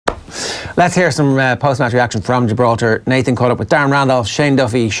Let's hear some post-match reaction from Gibraltar. Nathan caught up with Darren Randolph, Shane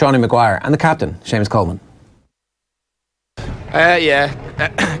Duffy, Seanie Maguire and the captain, Seamus Coleman.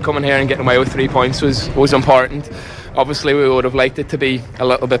 Coming here and getting away with 3 points was important. Obviously we would have liked it to be a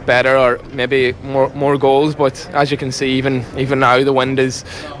little bit better, or maybe more goals, but as you can see, even now the wind is...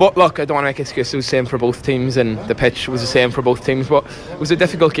 But look, I don't want to make excuses. It was the same for both teams, and the pitch was the same for both teams, but it was a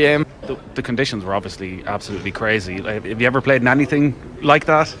difficult game. The conditions were obviously absolutely crazy. Have you ever played in anything like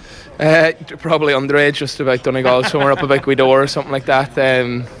that? Probably underage, just about Donegal, somewhere up about Guido or something like that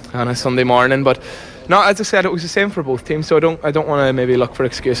on a Sunday morning, but no, as I said, it was the same for both teams, so I don't want to maybe look for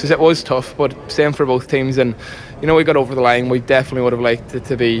excuses. It was tough, but same for both teams, and you know, we got over the line. We definitely would have liked it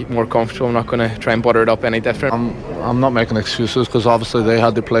to be more comfortable. I'm not going to try and butter it up any different. I'm not making excuses, because obviously they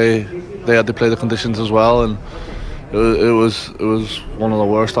had to play the conditions as well, and it was one of the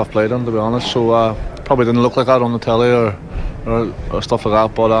worst I've played in, to be honest. So probably didn't look like that on the telly or stuff like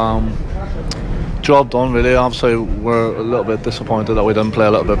that, but job done really. Obviously we're a little bit disappointed that we didn't play a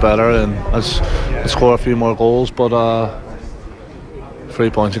little bit better and score a few more goals, but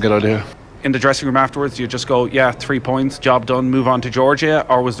 3 points and get out of here. In the dressing room afterwards, you just go, yeah, 3 points, job done, move on to Georgia,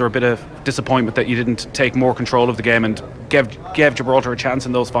 or was there a bit of disappointment that you didn't take more control of the game and gave Gibraltar a chance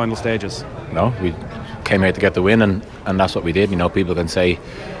in those final stages? No, we came here to get the win, and that's what we did. You know, people can say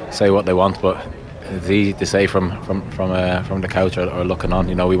what they want, but it's easy to say from the couch or looking on.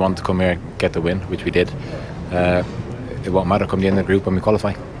 You know, we want to come here and get the win, which we did. It won't matter come the end of the group when we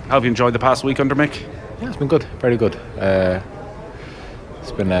qualify. How have you enjoyed the past week under Mick? Yeah, it's been good, very good.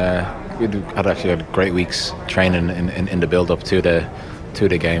 It's been we had great weeks training in the build up to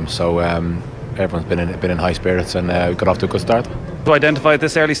the game. So everyone's been in high spirits, and we got off to a good start. To identify at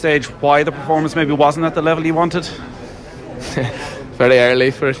this early stage why the performance maybe wasn't at the level you wanted? Very early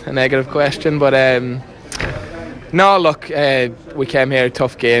for a negative question, but no, look, we came here,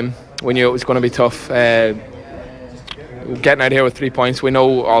 tough game. We knew it was going to be tough. Getting out here with 3 points, we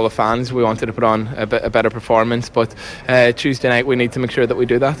know all the fans, we wanted to put on a better performance, but Tuesday night we need to make sure that we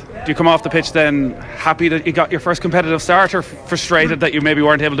do that. Do you come off the pitch then happy that you got your first competitive start, or frustrated that you maybe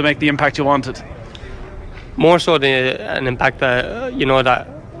weren't able to make the impact you wanted? More so an impact that that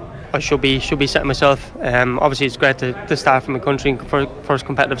I should be setting myself. Obviously it's great to start from a country for first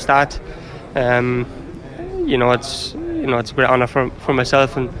competitive start. It's a great honour for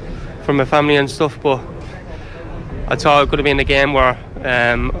myself and for my family and stuff, but I thought it could have been a game where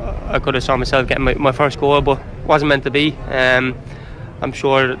I could have saw myself getting my first goal, but it wasn't meant to be. I'm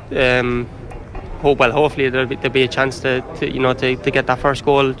sure, hopefully there'll be a chance to get that first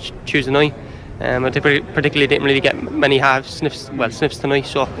goal Tuesday night. I particularly didn't really get many sniffs tonight,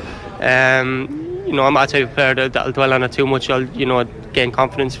 so I'm not the type of player that'll dwell on it too much. I'll gain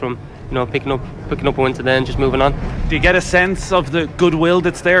confidence from picking up a win today and just moving on. Do you get a sense of the goodwill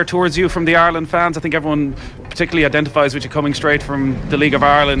that's there towards you from the Ireland fans? I think everyone particularly identifies with you coming straight from the League of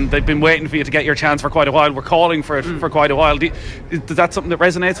Ireland. They've been waiting for you to get your chance for quite a while. We're calling for it for quite a while. Is that something that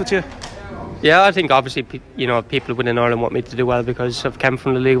resonates with you? Yeah, I think obviously people within Ireland want me to do well because I've come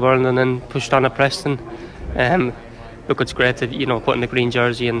from the League of Ireland and then pushed on at Preston. Look, it's great to put in the green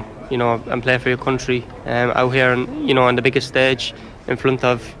jersey and and play for your country out here and on the biggest stage in front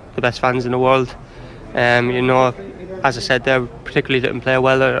of the best fans in the world. As I said, they particularly didn't play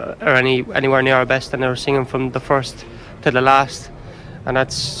well or anywhere near our best, and they were singing from the first to the last, and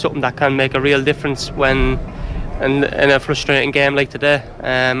that's something that can make a real difference when in a frustrating game like today.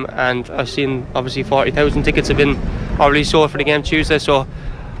 And I've seen obviously 40,000 tickets have been already sold for the game Tuesday, so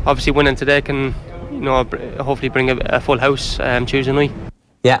obviously winning today can hopefully bring a full house Tuesday night.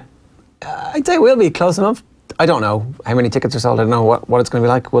 Yeah, I'd say we'll be close enough. I don't know how many tickets are sold. I don't know what it's going to be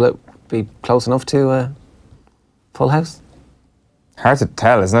like. Will it be close enough to full house? Hard to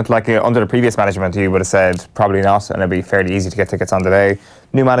tell, isn't it? Like under the previous management, you would have said probably not, and it'd be fairly easy to get tickets on today.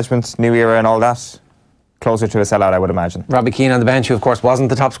 New management, new era, and all that. Closer to a sellout, I would imagine. Robbie Keane on the bench, who of course wasn't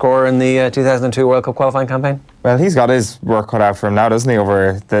the top scorer in the 2002 World Cup qualifying campaign. Well, he's got his work cut out for him now, doesn't he,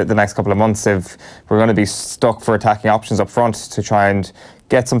 over the next couple of months, if we're going to be stuck for attacking options up front to try and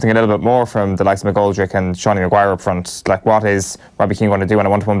get something a little bit more from the likes of McGoldrick and Seanie Maguire up front. Like, what is Robbie Keane going to do on a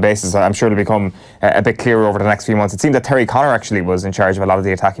one-to-one basis? I'm sure it'll become a bit clearer over the next few months. It seemed that Terry Connor actually was in charge of a lot of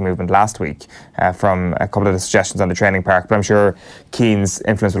the attacking movement last week from a couple of the suggestions on the training park, but I'm sure Keane's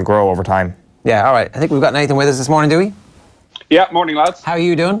influence will grow over time. Yeah, all right. I think we've got Nathan with us this morning, do we? Yeah, morning, lads. How are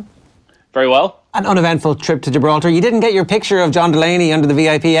you doing? Very well. An uneventful trip to Gibraltar. You didn't get your picture of John Delaney under the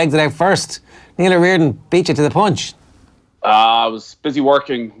VIP exit out first. Neil O'Riordan beat you to the punch. I was busy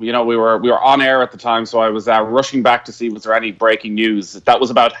working. We were on air at the time, so I was rushing back to see was there any breaking news. That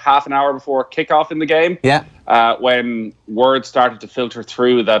was about half an hour before kickoff in the game. Yeah. when word started to filter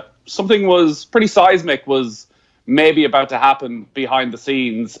through that something was pretty seismic was maybe about to happen behind the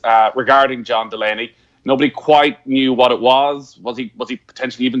scenes regarding John Delaney. Nobody quite knew what it was. Was he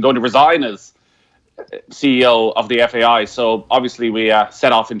potentially even going to resign as CEO of the FAI? So obviously we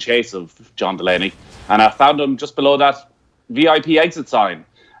set off in chase of John Delaney, and I found him just below that VIP exit sign.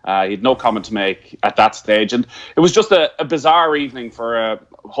 He had no comment to make at that stage, and it was just a bizarre evening for a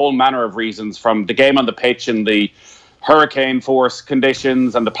whole manner of reasons, from the game on the pitch and the hurricane force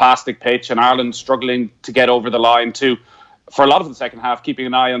conditions and the plastic pitch and Ireland struggling to get over the line, to, for a lot of the second half, keeping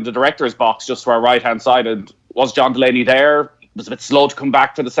an eye on the director's box just to our right hand side. And was John Delaney there? He was a bit slow to come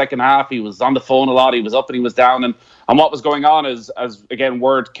back for the second half. He was on the phone a lot. He was up and he was down. And what was going on is, as again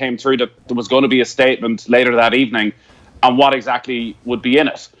word came through that there was going to be a statement later that evening on what exactly would be in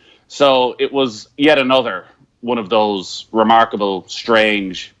it. So it was yet another one of those remarkable,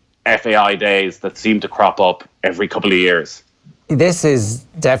 strange FAI days that seem to crop up every couple of years. This is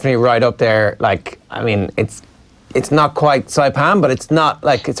definitely right up there. Like, I mean, it's not quite Saipan, but it's not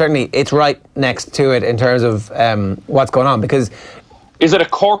like, it's right next to it in terms of what's going on. Because is it a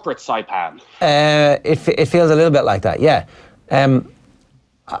corporate Saipan? It feels a little bit like that, yeah.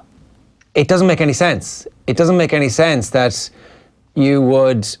 It doesn't make any sense. It doesn't make any sense that you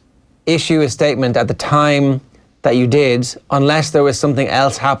would issue a statement at the time that you did, unless there was something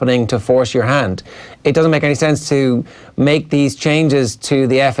else happening to force your hand. It doesn't make any sense to make these changes to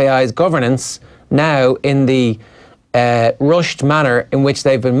the FAI's governance now in the rushed manner in which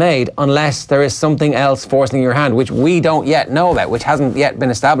they've been made, unless there is something else forcing your hand, which we don't yet know about, which hasn't yet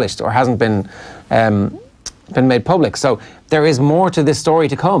been established or hasn't been made public. So there is more to this story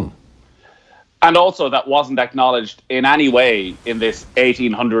to come. And also that wasn't acknowledged in any way in this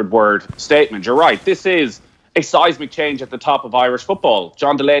 1,800-word statement. You're right, this is a seismic change at the top of Irish football.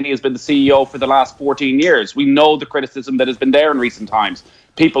 John Delaney has been the CEO for the last 14 years. We know the criticism that has been there in recent times.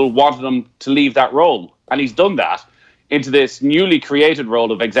 People wanted him to leave that role, and he's done that into this newly created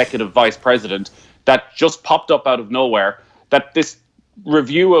role of executive vice president that just popped up out of nowhere. That this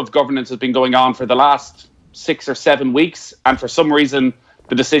review of governance has been going on for the last 6 or 7 weeks, and for some reason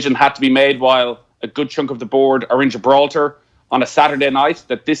the decision had to be made while a good chunk of the board are in Gibraltar on a Saturday night,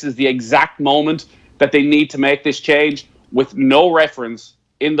 that this is the exact moment that they need to make this change, with no reference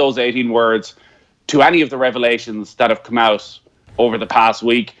in those 18 words to any of the revelations that have come out over the past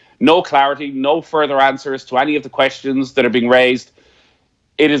week. No clarity, no further answers to any of the questions that are being raised.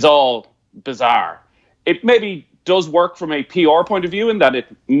 It is all bizarre. It maybe does work from a PR point of view in that it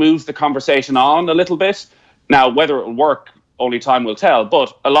moves the conversation on a little bit. Now, whether it will work, only time will tell.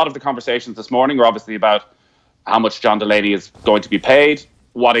 But a lot of the conversations this morning are obviously about how much John Delaney is going to be paid,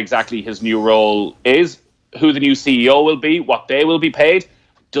 what exactly his new role is, who the new CEO will be, what they will be paid.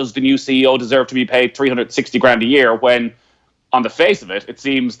 Does the new CEO deserve to be paid 360 grand a year when, on the face of it, it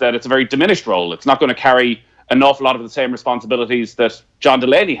seems that it's a very diminished role? It's not going to carry an awful lot of the same responsibilities that John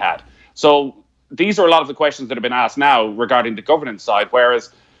Delaney had. So these are a lot of the questions that have been asked now regarding the governance side, whereas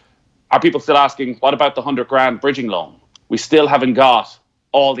are people still asking, what about the 100 grand bridging loan? We still haven't got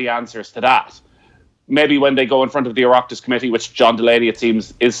all the answers to that. Maybe when they go in front of the Oireachtas committee, which John Delaney, it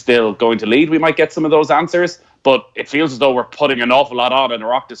seems, is still going to lead, we might get some of those answers. But it feels as though we're putting an awful lot on an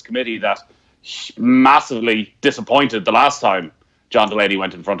Oireachtas committee that massively disappointed the last time John Delaney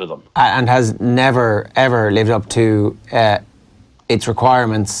went in front of them. And has never, ever lived up to its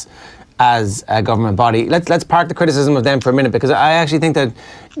requirements as a government body. Let's park the criticism of them for a minute, because I actually think that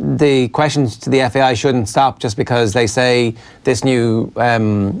the questions to the FAI shouldn't stop just because they say this new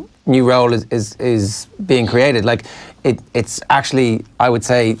role is being created. Like it's actually, I would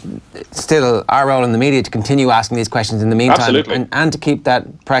say, still our role in the media to continue asking these questions in the meantime, and to keep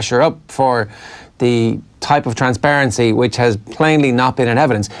that pressure up for the type of transparency which has plainly not been in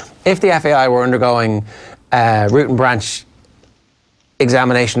evidence. If the FAI were undergoing root and branch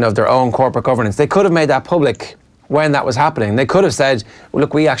examination of their own corporate governance, they could have made that public when that was happening. They could have said, well,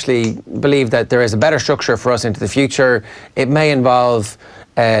 look, we actually believe that there is a better structure for us into the future. It may involve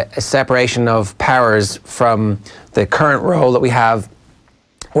a separation of powers from the current role that we have,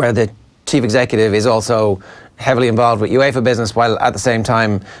 where the chief executive is also heavily involved with UEFA business while at the same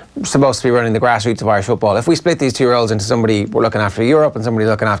time supposed to be running the grassroots of Irish football. If we split these two roles into somebody we're looking after Europe and somebody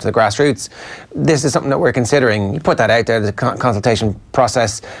looking after the grassroots, this is something that we're considering. You put that out there, the consultation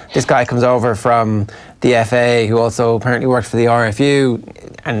process. This guy comes over from the FA, who also apparently worked for the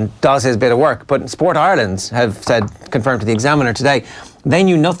RFU and does his bit of work. But Sport Ireland have said, confirmed to the Examiner today, they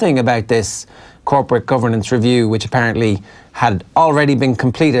knew nothing about this corporate governance review, which apparently had already been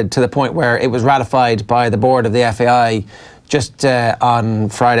completed to the point where it was ratified by the board of the FAI just on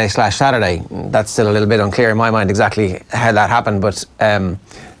Friday/Saturday. That's still a little bit unclear in my mind exactly how that happened, but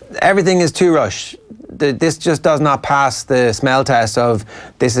everything is too rushed. This just does not pass the smell test of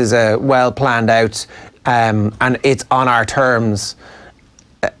this is a well planned out and it's on our terms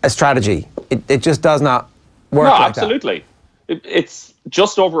a strategy. It just does not work like absolutely. It's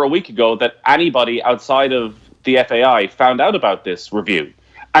just over a week ago that anybody outside of the FAI found out about this review.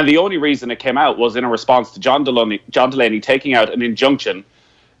 And the only reason it came out was in a response to John Delaney taking out an injunction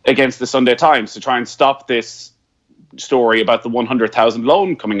against the Sunday Times to try and stop this story about the 100,000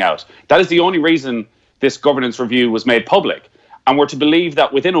 loan coming out. That is the only reason this governance review was made public. And we're to believe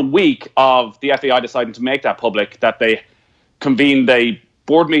that within a week of the FAI deciding to make that public, that they convened a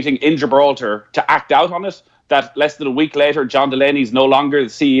board meeting in Gibraltar to act out on it, that less than a week later, John Delaney is no longer the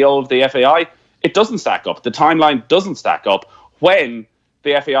CEO of the FAI. It doesn't stack up. The timeline doesn't stack up when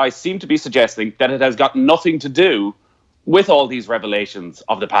the FAI seem to be suggesting that it has got nothing to do with all these revelations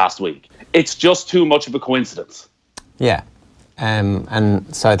of the past week. It's just too much of a coincidence. Yeah.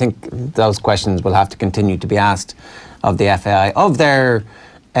 And so I think those questions will have to continue to be asked of the FAI. Of their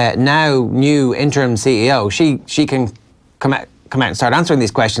now new interim CEO, she can come out and start answering these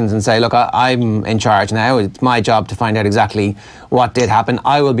questions and say, look, I'm in charge now. It's my job to find out exactly what did happen.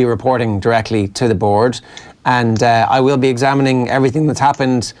 I will be reporting directly to the board, and I will be examining everything that's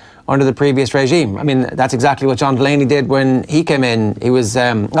happened under the previous regime. I mean, that's exactly what John Delaney did when he came in. He was,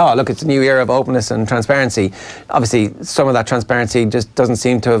 oh, look, it's a new era of openness and transparency. Obviously, some of that transparency just doesn't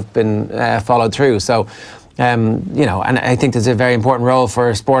seem to have been followed through. So, you know, and I think there's a very important role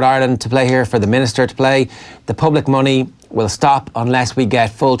for Sport Ireland to play here, for the Minister to play. The public money will stop unless we get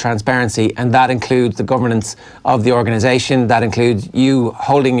full transparency, and that includes the governance of the organisation. That includes you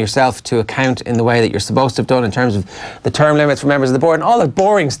holding yourself to account in the way that you're supposed to have done in terms of the term limits for members of the board and all the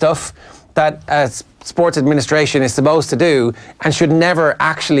boring stuff that sports administration is supposed to do and should never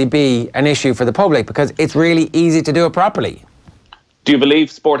actually be an issue for the public, because it's really easy to do it properly. Do you believe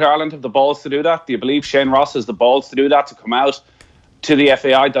Sport Ireland have the balls to do that? Do you believe Shane Ross has the balls to do that, to come out to the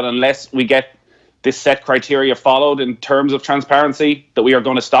FAI that unless we get this set criteria followed in terms of transparency, that we are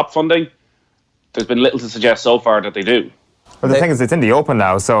going to stop funding? There's been little to suggest so far that they do. Well, the thing is, it's in the open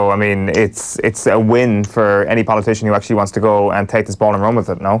now, so I mean, it's a win for any politician who actually wants to go and take this ball and run with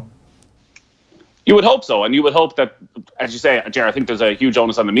it, no? You would hope so, and you would hope that, as you say, Ger, I think there's a huge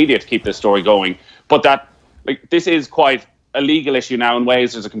onus on the media to keep this story going, but that, like, this is quite a legal issue now in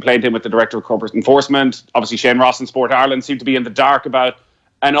ways. There's a complaint in with the Director of Corporate Enforcement. Obviously, Shane Ross and Sport Ireland seem to be in the dark about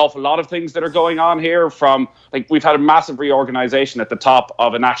an awful lot of things that are going on here. From, like, we've had a massive reorganisation at the top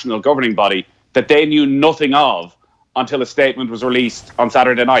of a national governing body that they knew nothing of until a statement was released on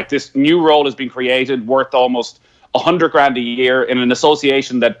Saturday night. This new role has been created worth almost 100 grand a year in an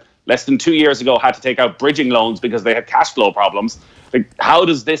association that less than 2 years ago had to take out bridging loans because they had cash flow problems. Like, how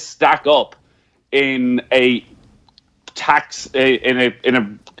does this stack up in a tax in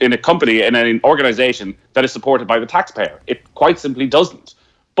a company, in an organisation that is supported by the taxpayer? It quite simply doesn't.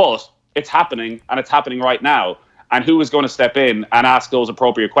 But it's happening, and it's happening right now. And who is going to step in and ask those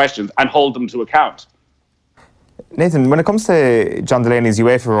appropriate questions and hold them to account? Nathan, when it comes to John Delaney's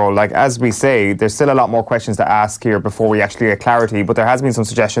UEFA role, like, as we say, there's still a lot more questions to ask here before we actually get clarity, but there has been some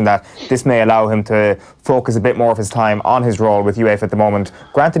suggestion that this may allow him to focus a bit more of his time on his role with UEFA at the moment.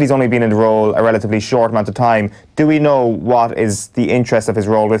 Granted, he's only been in the role a relatively short amount of time. Do we know what is the interest of his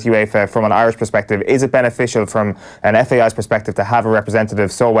role with UEFA from an Irish perspective? Is it beneficial from an FAI's perspective to have a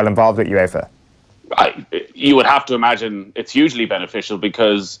representative so well involved with UEFA? You would have to imagine it's hugely beneficial,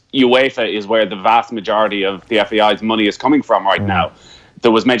 because UEFA is where the vast majority of the FAI's money is coming from right now.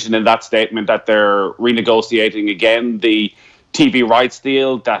 There was mentioned in that statement that they're renegotiating again the TV rights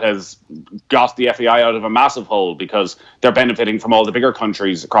deal that has got the FAI out of a massive hole because they're benefiting from all the bigger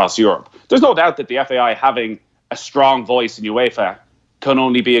countries across Europe. There's no doubt that the FAI having a strong voice in UEFA can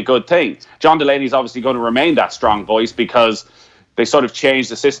only be a good thing. John Delaney is obviously going to remain that strong voice because they sort of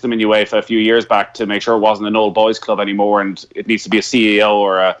changed the system in UEFA a few years back to make sure it wasn't an old boys club anymore, and it needs to be a CEO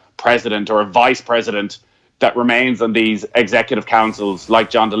or a president or a vice president that remains on these executive councils like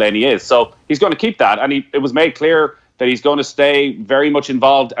John Delaney is. So he's going to keep that, and it was made clear that he's going to stay very much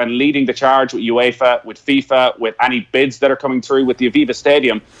involved and leading the charge with UEFA, with FIFA, with any bids that are coming through with the Aviva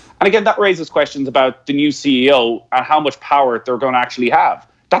Stadium. And again, that raises questions about the new CEO and how much power they're going to actually have.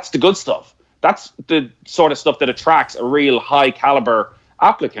 That's the good stuff. That's the sort of stuff that attracts a real high caliber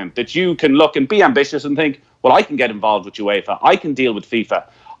applicant, that you can look and be ambitious and think, well, I can get involved with UEFA. I can deal with FIFA.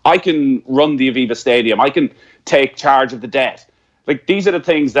 I can run the Aviva Stadium. I can take charge of the debt. Like, these are the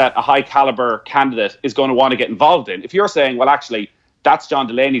things that a high caliber candidate is going to want to get involved in. If you're saying, well, actually, that's John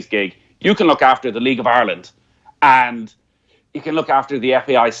Delaney's gig, you can look after the League of Ireland and you can look after the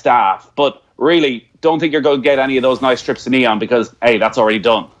FAI staff, but really don't think you're going to get any of those nice trips to Neon because, hey, that's already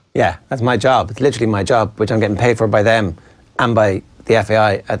done. Yeah, that's my job. It's literally my job, which I'm getting paid for by them and by the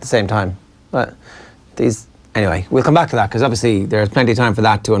FAI at the same time. But anyway, we'll come back to that because obviously there's plenty of time for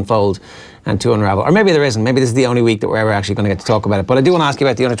that to unfold and to unravel. Or maybe there isn't. Maybe this is the only week that we're ever actually going to get to talk about it. But I do want to ask you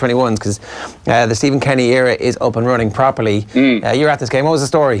about the under-21s because the Stephen Kenny era is up and running properly. You're at this game. What was the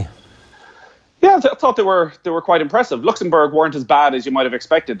story? Yeah, I thought they were quite impressive. Luxembourg weren't as bad as you might have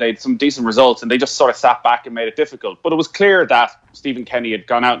expected. They had some decent results and they just sort of sat back and made it difficult. But it was clear that Stephen Kenny had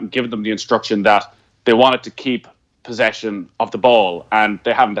gone out and given them the instruction that they wanted to keep possession of the ball, and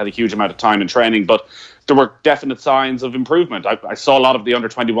they haven't had a huge amount of time in training, but there were definite signs of improvement. I saw a lot of the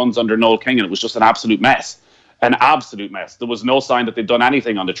under-21s under Noel King, and it was just an absolute mess. An absolute mess. There was no sign that they'd done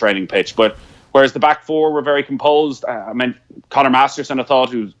anything on the training pitch, but whereas the back four were very composed. Conor Masterson, I thought,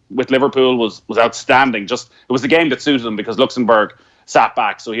 who with Liverpool was outstanding. It was the game that suited him because Luxembourg sat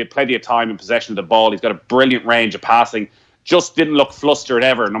back, so he had plenty of time in possession of the ball. He's got a brilliant range of passing. Just didn't look flustered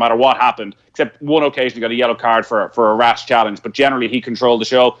ever, no matter what happened, except one occasion he got a yellow card for a rash challenge, but generally he controlled the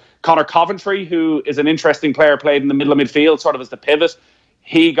show. Connor Coventry, who is an interesting player, played in the middle of midfield, sort of as the pivot.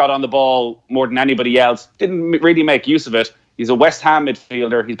 He got on the ball more than anybody else, didn't really make use of it. He's a West Ham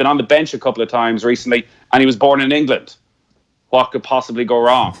midfielder. He's been on the bench a couple of times recently, and he was born in England. What could possibly go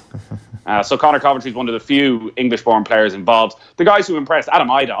wrong? So Connor Coventry is one of the few English-born players involved. The guys who impressed,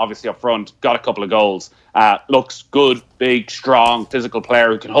 Adam Ida, obviously up front, got a couple of goals. Looks good, big, strong, physical player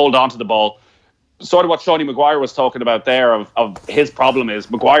who can hold on to the ball. Sort of what Shawnee Maguire was talking about there of his problem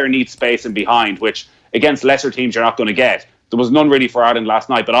is Maguire needs space in behind, which against lesser teams you're not going to get. There was none really for Ireland last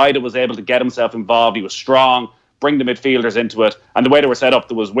night, but Ida was able to get himself involved. He was strong, bring the midfielders into it. And the way they were set up,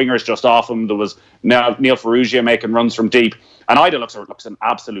 there was wingers just off him. There was Neil Ferrugia making runs from deep. And Ida looks an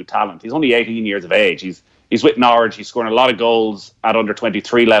absolute talent. He's only 18 years of age. He's with Norwich. He's scoring a lot of goals at under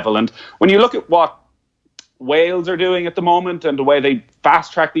 23 level. And when you look at what Wales are doing at the moment and the way they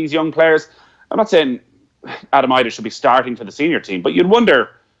fast track these young players, I'm not saying Adam Ida should be starting for the senior team, but you'd wonder,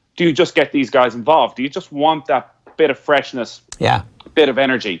 do you just get these guys involved? Do you just want that bit of freshness, bit of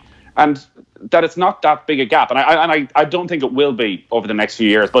energy? And that it's not that big a gap. And I don't think it will be over the next few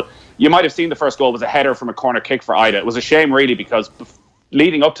years. But you might have seen the first goal was a header from a corner kick for Ida. It was a shame, really, because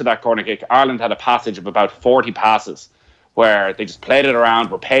leading up to that corner kick, Ireland had a passage of about 40 passes where they just played it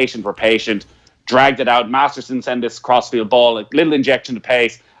around, were patient, dragged it out. Masterson sent this crossfield ball, a little injection of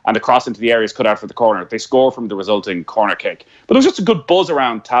pace, and the cross into the area is cut out for the corner. They score from the resulting corner kick. But there was just a good buzz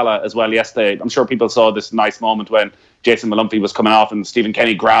around Tala as well yesterday. I'm sure people saw this nice moment when Jason Malumpi was coming off and Stephen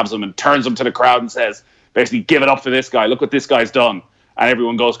Kenny grabs him and turns him to the crowd and says, basically, give it up for this guy. Look what this guy's done. And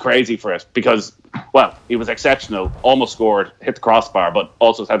everyone goes crazy for it because, well, he was exceptional, almost scored, hit the crossbar, but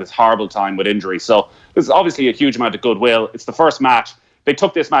also had this horrible time with injury. So there's obviously a huge amount of goodwill. It's the first match. They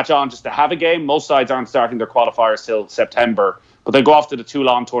took this match on just to have a game. Most sides aren't starting their qualifiers till September, but they go off to the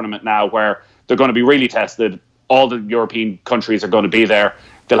Toulon tournament now where they're going to be really tested. All the European countries are going to be there.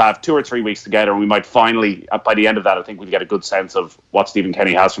 They'll have 2 or 3 weeks together, and we might finally, by the end of that, I think we'll get a good sense of what Stephen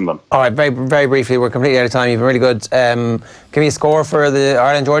Kenny has from them. All right, very, very briefly, we're completely out of time. You've been really good. Give me a score for the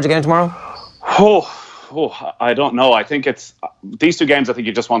Ireland-Georgia game tomorrow. I don't know. I think it's these two games. I think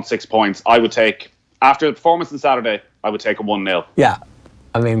you just want 6 points. I would take, after the performance on Saturday, I would take a 1-0. Yeah,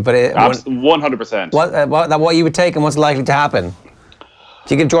 I mean, but 100%. What you would take and what's likely to happen?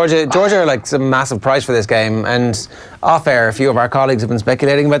 Do you give Georgia like some massive price for this game? And off air, a few of our colleagues have been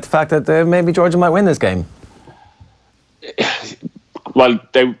speculating about the fact that maybe Georgia might win this game. Well,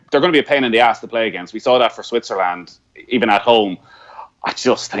 they're going to be a pain in the ass to play against. We saw that for Switzerland, even at home. I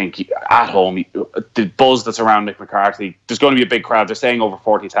just think at home, the buzz that's around Mick McCarthy, there's going to be a big crowd. They're saying over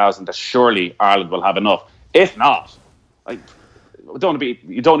 40,000. That surely Ireland will have enough. If not, you don't want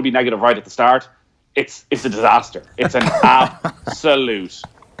to be negative right at the start. It's a disaster. It's an absolute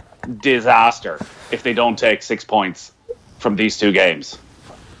disaster if they don't take 6 points from these two games.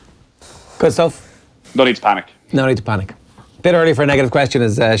 Good stuff. No need to panic. No need to panic. Bit early for a negative question,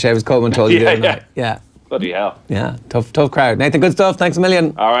 as Seamus Coleman told you. Yeah. Bloody hell. Yeah, tough crowd. Nathan, good stuff. Thanks a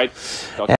million. All right.